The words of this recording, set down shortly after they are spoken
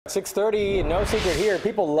6:30, no secret here.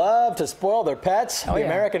 People love to spoil their pets. The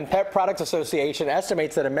American Pet Products Association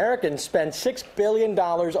estimates that Americans spend $6 billion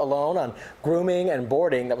alone on grooming and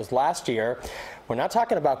boarding. That was last year. We're not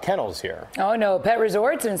talking about kennels here. Oh no, pet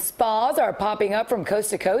resorts and spas are popping up from coast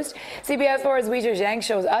to coast. CBS 4's Weijia Zhang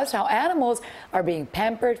shows us how animals are being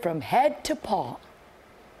pampered from head to paw.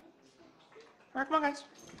 Come on, guys.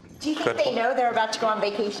 Do you think they know they're about to go on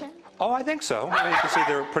vacation? Oh, I think so. I mean, you can see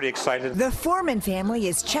they're pretty excited. The Foreman family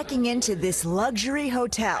is checking into this luxury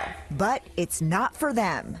hotel, but it's not for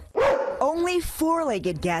them. Only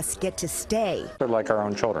four-legged guests get to stay. They're like our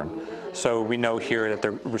own children. So we know here that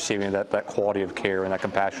they're receiving that quality of care and that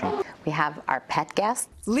compassion. We have our pet guests.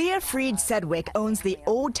 Leah Freed Sedgwick owns the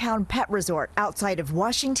Old Town Pet Resort outside of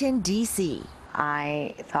Washington, D.C.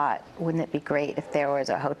 I thought, wouldn't it be great if there was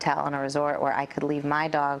a hotel and a resort where I could leave my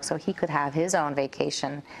dog so he could have his own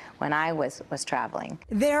vacation when I was traveling.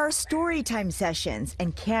 There are story time sessions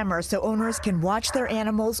and cameras so owners can watch their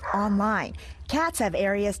animals online. Cats have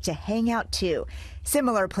areas to hang out too.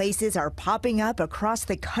 Similar places are popping up across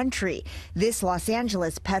the country. This Los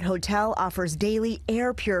Angeles pet hotel offers daily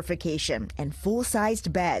air purification and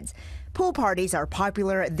full-sized beds. Pool parties are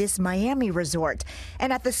popular at this Miami resort.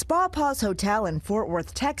 And at the Spa Paws Hotel in Fort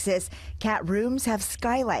Worth, Texas, cat rooms have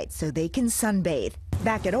skylights so they can sunbathe.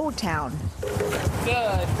 Back at Old Town,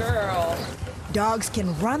 Good girl. dogs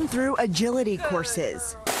can run through agility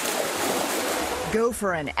courses, go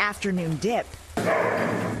for an afternoon dip,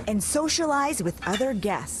 and socialize with other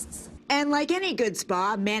guests. And like any good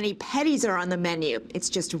spa, mani-pedis are on the menu. It's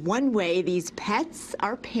just one way these pets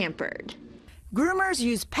are pampered. Groomers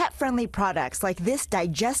use pet-friendly products like this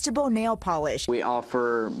digestible nail polish. We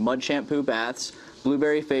offer mud shampoo baths,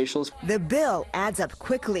 blueberry facials. The bill adds up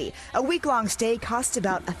quickly. A week-long stay costs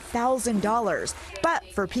about $1,000. But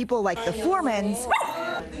for people like the Foremans,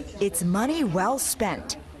 it's money well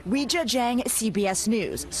spent. Weijia Zhang, CBS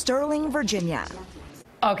News, Sterling, Virginia.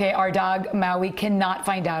 Okay, our dog Maui cannot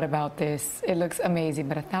find out about this. It looks amazing,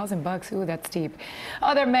 but $1,000, ooh, that's steep.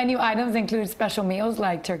 Other menu items include special meals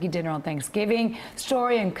like turkey dinner on Thanksgiving,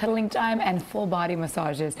 story and cuddling time, and full body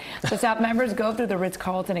massages. The staff members go through the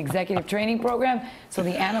Ritz-Carlton executive training program so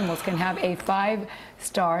the animals can have a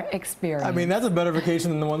 5-star experience. I mean, that's a better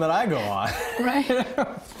vacation than the one that I go on. Right?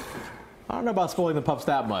 I don't know about spoiling the pups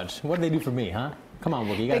that much. What do they do for me, huh? Come on,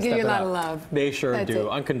 Wookie, you gotta They give step you a it lot up. of love. They sure That's do. it.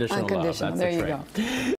 Unconditional love. That's There the you trait. go.